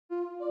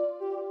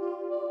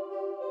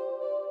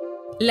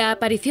La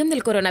aparición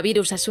del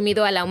coronavirus ha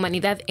sumido a la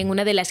humanidad en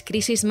una de las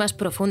crisis más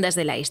profundas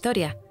de la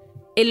historia.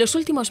 En los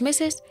últimos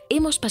meses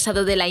hemos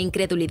pasado de la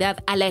incredulidad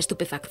a la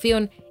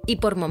estupefacción y,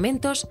 por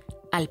momentos,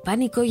 al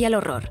pánico y al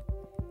horror.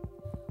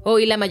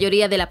 Hoy la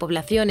mayoría de la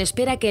población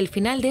espera que el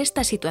final de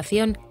esta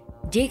situación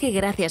llegue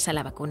gracias a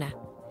la vacuna.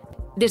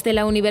 Desde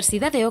la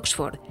Universidad de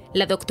Oxford,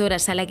 la doctora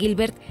Sarah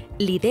Gilbert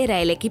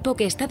lidera el equipo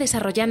que está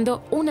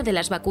desarrollando una de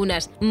las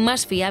vacunas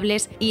más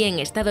fiables y en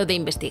estado de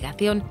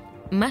investigación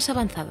más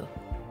avanzado.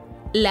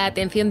 La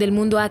atención del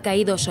mundo ha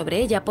caído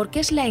sobre ella porque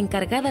es la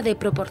encargada de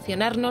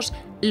proporcionarnos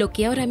lo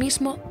que ahora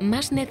mismo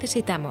más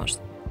necesitamos: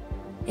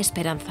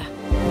 esperanza.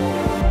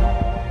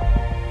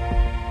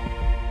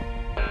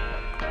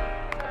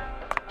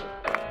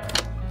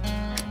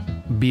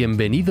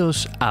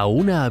 Bienvenidos a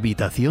Una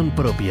habitación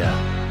propia.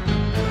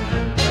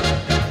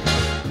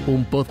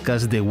 Un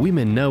podcast de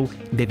Women Now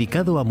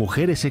dedicado a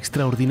mujeres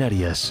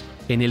extraordinarias,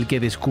 en el que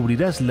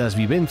descubrirás las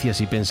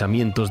vivencias y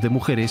pensamientos de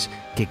mujeres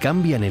que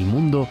cambian el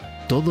mundo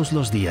todos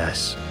los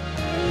días.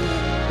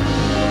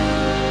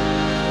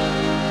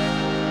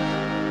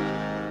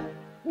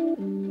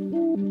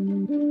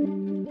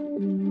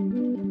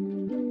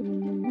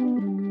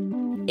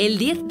 El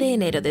 10 de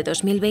enero de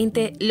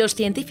 2020, los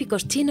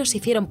científicos chinos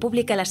hicieron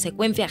pública la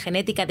secuencia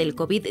genética del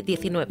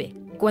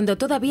COVID-19, cuando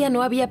todavía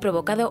no había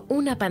provocado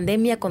una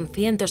pandemia con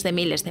cientos de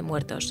miles de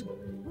muertos.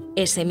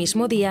 Ese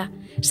mismo día,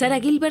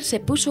 Sarah Gilbert se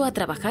puso a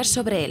trabajar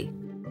sobre él.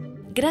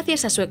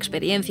 Gracias a su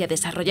experiencia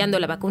desarrollando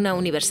la vacuna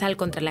universal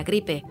contra la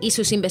gripe y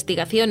sus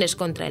investigaciones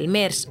contra el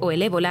MERS o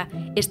el ébola,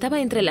 estaba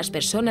entre las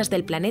personas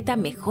del planeta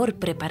mejor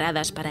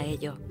preparadas para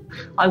ello.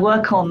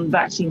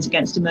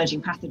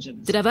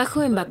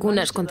 Trabajo en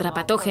vacunas contra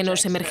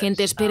patógenos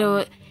emergentes,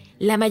 pero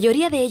la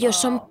mayoría de ellos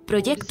son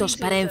proyectos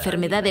para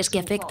enfermedades que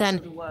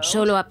afectan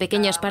solo a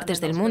pequeñas partes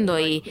del mundo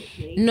y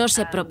no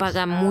se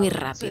propagan muy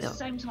rápido.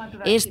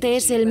 Este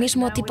es el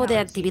mismo tipo de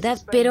actividad,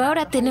 pero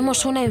ahora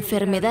tenemos una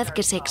enfermedad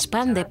que se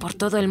expande por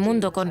todo el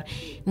mundo con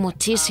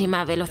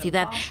muchísima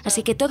velocidad,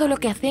 así que todo lo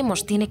que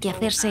hacemos tiene que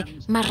hacerse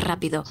más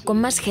rápido,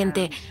 con más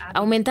gente,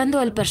 aumentando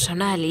el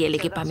personal y el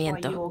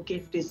equipamiento.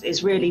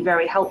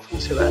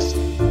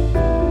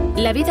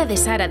 La vida de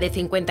Sarah, de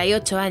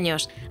 58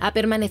 años, ha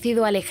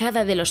permanecido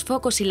alejada de los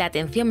focos y la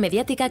atención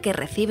mediática que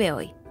recibe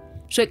hoy.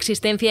 Su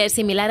existencia es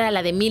similar a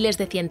la de miles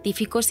de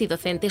científicos y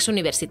docentes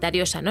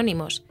universitarios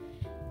anónimos.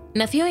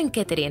 Nació en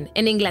Kettering,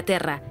 en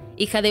Inglaterra,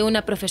 hija de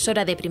una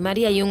profesora de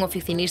primaria y un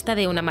oficinista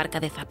de una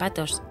marca de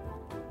zapatos.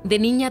 De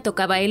niña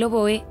tocaba el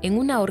oboe en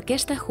una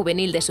orquesta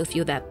juvenil de su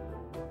ciudad.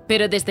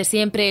 Pero desde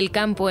siempre el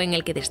campo en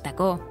el que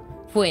destacó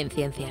fue en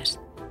ciencias.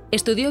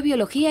 Estudió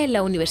biología en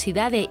la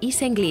Universidad de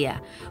East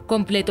Anglia,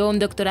 completó un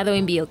doctorado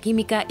en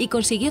bioquímica y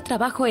consiguió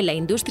trabajo en la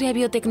industria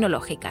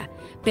biotecnológica,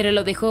 pero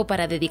lo dejó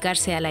para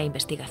dedicarse a la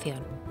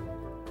investigación.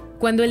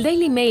 Cuando el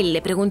Daily Mail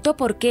le preguntó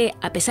por qué,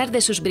 a pesar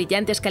de sus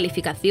brillantes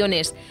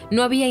calificaciones,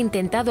 no había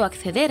intentado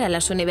acceder a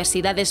las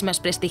universidades más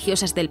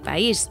prestigiosas del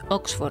país,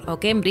 Oxford o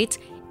Cambridge,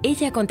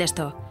 ella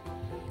contestó: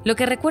 "Lo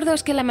que recuerdo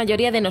es que la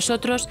mayoría de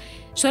nosotros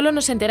solo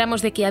nos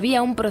enteramos de que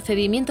había un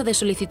procedimiento de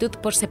solicitud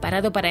por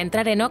separado para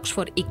entrar en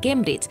Oxford y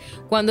Cambridge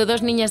cuando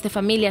dos niñas de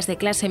familias de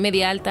clase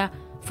media alta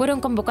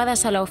fueron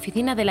convocadas a la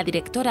oficina de la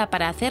directora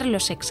para hacer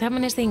los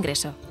exámenes de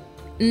ingreso.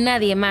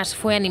 Nadie más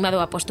fue animado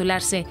a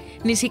postularse,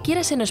 ni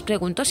siquiera se nos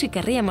preguntó si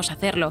querríamos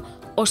hacerlo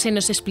o se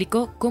nos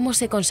explicó cómo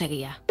se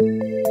conseguía".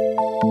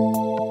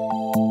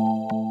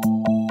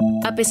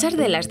 A pesar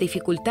de las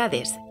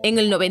dificultades, en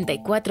el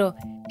 94,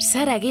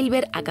 Sarah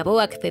Gilbert acabó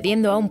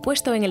accediendo a un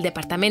puesto en el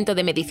Departamento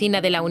de Medicina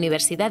de la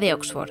Universidad de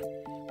Oxford,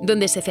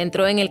 donde se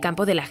centró en el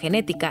campo de la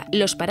genética,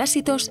 los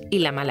parásitos y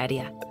la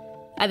malaria.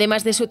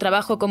 Además de su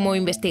trabajo como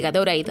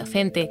investigadora y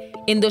docente,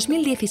 en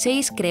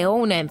 2016 creó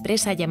una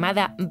empresa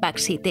llamada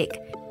Vaccitech,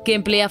 que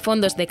emplea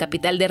fondos de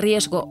capital de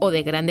riesgo o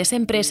de grandes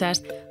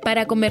empresas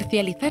para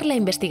comercializar la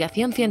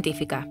investigación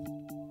científica.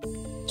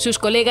 Sus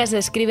colegas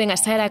describen a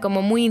Sarah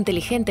como muy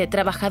inteligente,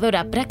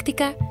 trabajadora,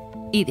 práctica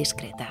y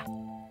discreta.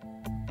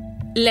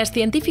 Las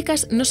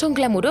científicas no son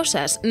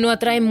glamurosas, no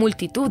atraen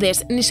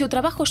multitudes, ni su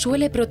trabajo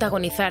suele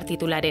protagonizar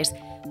titulares.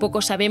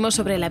 Poco sabemos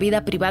sobre la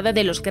vida privada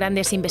de los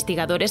grandes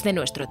investigadores de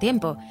nuestro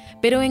tiempo,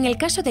 pero en el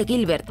caso de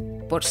Gilbert,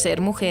 por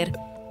ser mujer,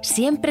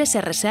 siempre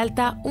se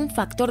resalta un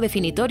factor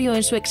definitorio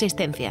en su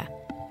existencia: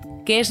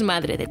 que es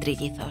madre de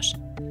trillizos.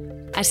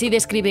 Así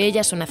describe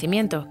ella su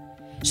nacimiento.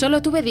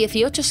 Solo tuve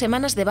 18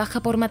 semanas de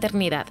baja por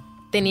maternidad.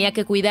 Tenía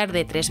que cuidar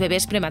de 3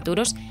 bebés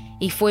prematuros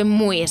y fue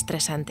muy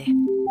estresante.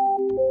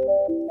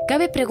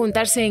 Cabe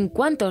preguntarse en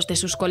cuántos de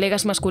sus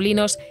colegas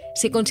masculinos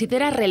se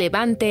considera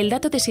relevante el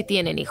dato de si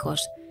tienen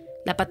hijos.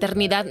 La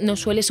paternidad no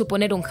suele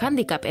suponer un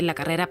hándicap en la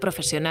carrera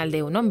profesional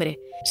de un hombre.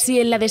 Si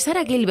en la de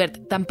Sarah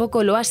Gilbert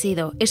tampoco lo ha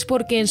sido, es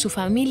porque en su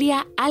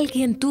familia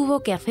alguien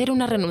tuvo que hacer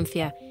una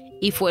renuncia,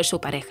 y fue su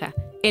pareja,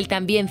 el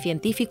también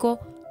científico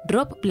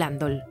Rob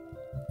Blandol.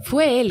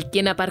 Fue él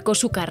quien aparcó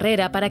su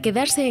carrera para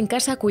quedarse en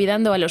casa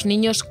cuidando a los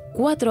niños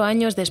 4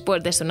 años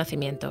después de su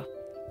nacimiento.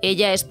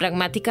 Ella es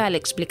pragmática al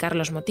explicar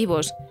los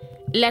motivos.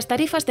 Las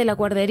tarifas de la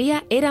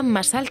guardería eran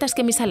más altas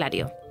que mi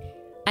salario.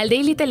 Al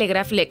Daily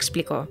Telegraph le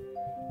explicó: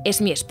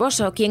 «Es mi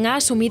esposo quien ha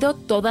asumido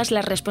todas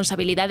las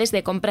responsabilidades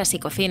de compras y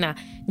cocina.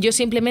 Yo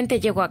simplemente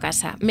llego a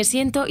casa, me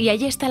siento y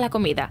allí está la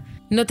comida.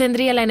 No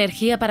tendría la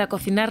energía para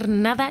cocinar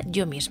nada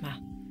yo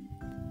misma».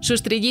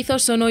 Sus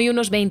trillizos son hoy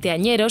unos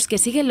veinteañeros que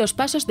siguen los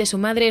pasos de su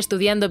madre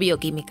estudiando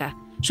bioquímica.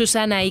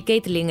 Susana y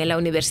Caitlin en la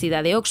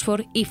Universidad de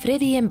Oxford y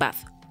Freddie en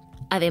Bath.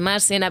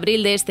 Además, en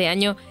abril de este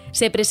año,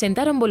 se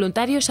presentaron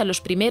voluntarios a los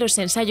primeros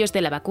ensayos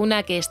de la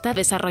vacuna que está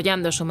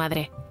desarrollando su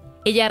madre.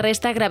 Ella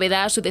resta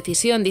gravedad a su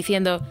decisión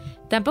diciendo: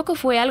 «Tampoco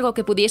fue algo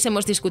que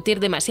pudiésemos discutir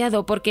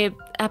demasiado porque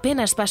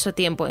apenas paso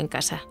tiempo en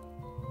casa».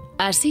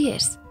 Así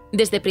es.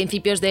 Desde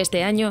principios de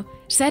este año,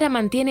 Sara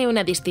mantiene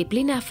una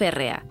disciplina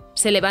férrea.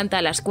 Se levanta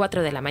a las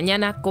 4 de la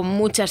mañana con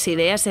muchas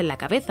ideas en la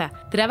cabeza,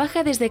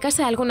 trabaja desde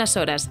casa algunas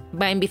horas,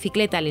 va en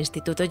bicicleta al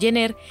Instituto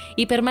Jenner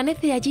y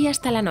permanece allí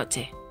hasta la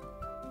noche.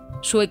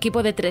 Su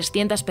equipo de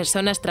 300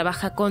 personas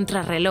trabaja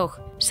contrarreloj,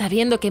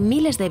 sabiendo que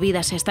miles de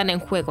vidas están en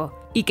juego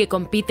y que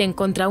compiten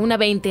contra una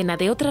veintena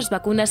de otras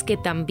vacunas que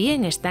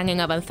también están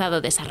en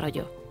avanzado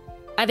desarrollo.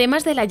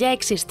 Además de la ya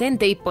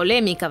existente y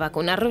polémica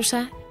vacuna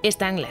rusa,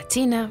 están la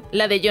china,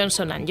 la de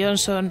Johnson &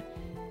 Johnson.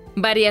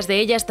 Varias de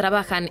ellas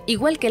trabajan,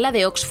 igual que la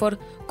de Oxford,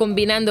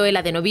 combinando el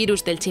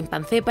adenovirus del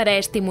chimpancé para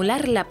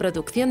estimular la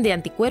producción de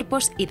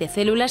anticuerpos y de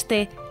células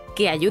T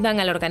que ayudan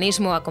al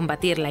organismo a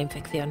combatir la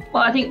infección.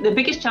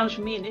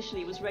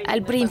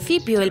 Al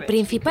principio, el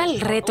principal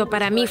reto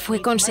para mí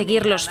fue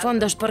conseguir los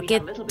fondos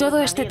porque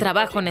todo este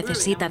trabajo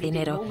necesita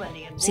dinero.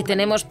 Si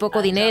tenemos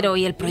poco dinero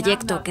y el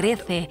proyecto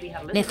crece,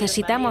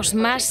 necesitamos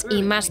más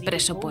y más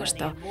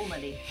presupuesto.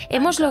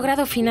 Hemos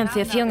logrado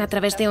financiación a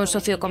través de un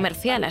socio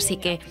comercial, así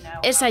que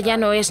esa ya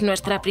no es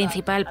nuestra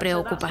principal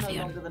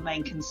preocupación.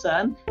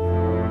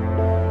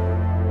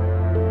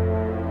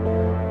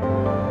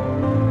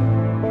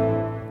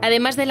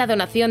 Además de la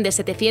donación de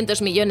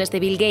 700 millones de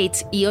Bill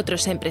Gates y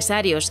otros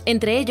empresarios,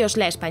 entre ellos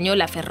la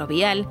española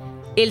Ferrovial,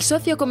 el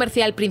socio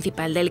comercial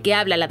principal del que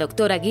habla la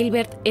doctora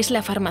Gilbert es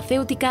la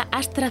farmacéutica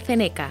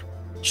AstraZeneca.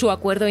 Su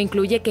acuerdo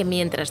incluye que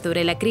mientras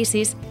dure la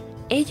crisis,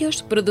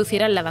 ellos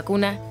producirán la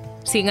vacuna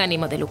sin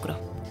ánimo de lucro.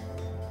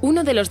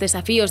 Uno de los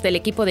desafíos del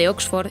equipo de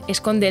Oxford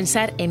es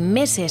condensar en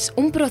meses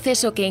un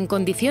proceso que en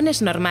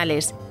condiciones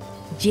normales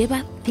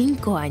lleva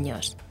 5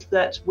 años.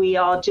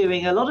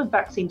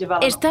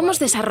 Estamos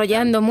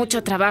desarrollando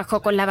mucho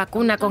trabajo con la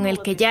vacuna con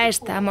el que ya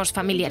estamos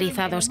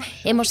familiarizados.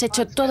 Hemos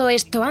hecho todo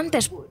esto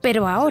antes,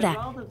 pero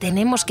ahora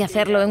tenemos que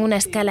hacerlo en una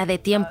escala de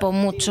tiempo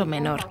mucho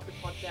menor.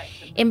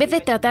 En vez de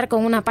tratar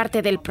con una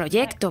parte del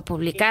proyecto,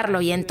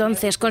 publicarlo y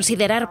entonces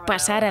considerar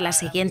pasar a la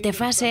siguiente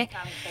fase,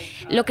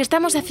 lo que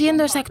estamos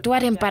haciendo es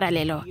actuar en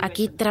paralelo.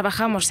 Aquí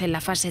trabajamos en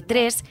la fase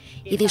 3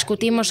 y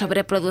discutimos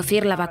sobre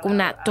producir la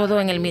vacuna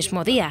todo en el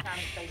mismo día.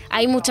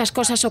 Hay muchas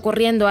cosas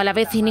ocurriendo a la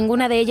vez y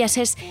ninguna de ellas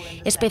es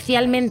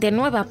especialmente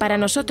nueva para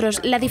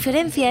nosotros. La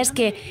diferencia es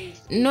que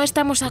no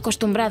estamos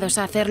acostumbrados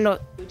a hacerlo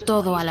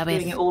todo a la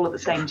vez.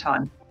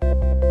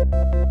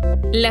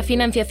 La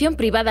financiación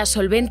privada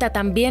solventa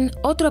también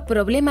otro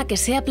problema que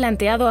se ha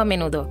planteado a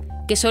menudo,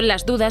 que son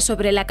las dudas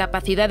sobre la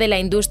capacidad de la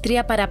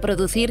industria para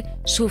producir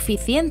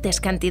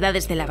suficientes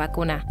cantidades de la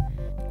vacuna.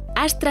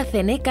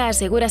 AstraZeneca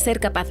asegura ser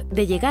capaz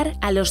de llegar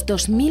a los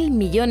 2.000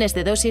 millones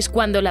de dosis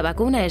cuando la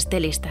vacuna esté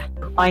lista.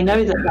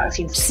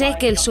 Sé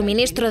que el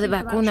suministro de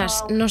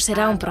vacunas no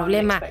será un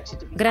problema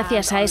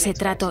gracias a ese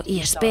trato y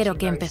espero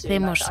que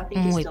empecemos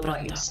muy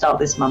pronto.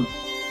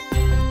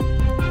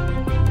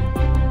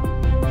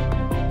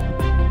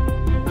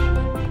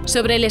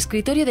 Sobre el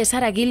escritorio de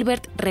Sara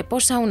Gilbert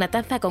reposa una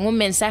taza con un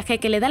mensaje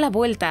que le da la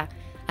vuelta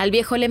al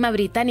viejo lema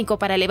británico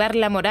para elevar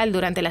la moral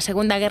durante la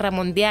Segunda Guerra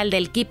Mundial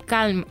del Keep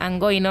Calm and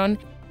Going On,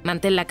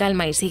 mantén la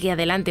calma y sigue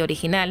adelante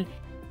original.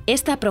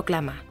 Esta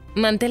proclama: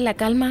 mantén la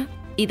calma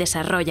y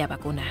desarrolla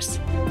vacunas.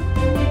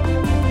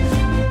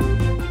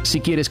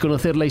 Si quieres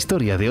conocer la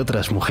historia de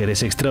otras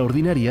mujeres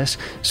extraordinarias,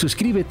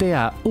 suscríbete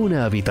a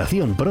Una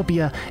Habitación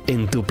Propia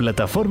en tu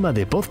plataforma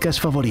de podcast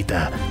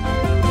favorita.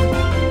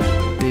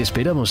 Te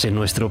esperamos en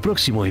nuestro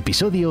próximo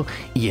episodio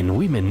y en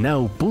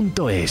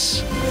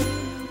womennow.es.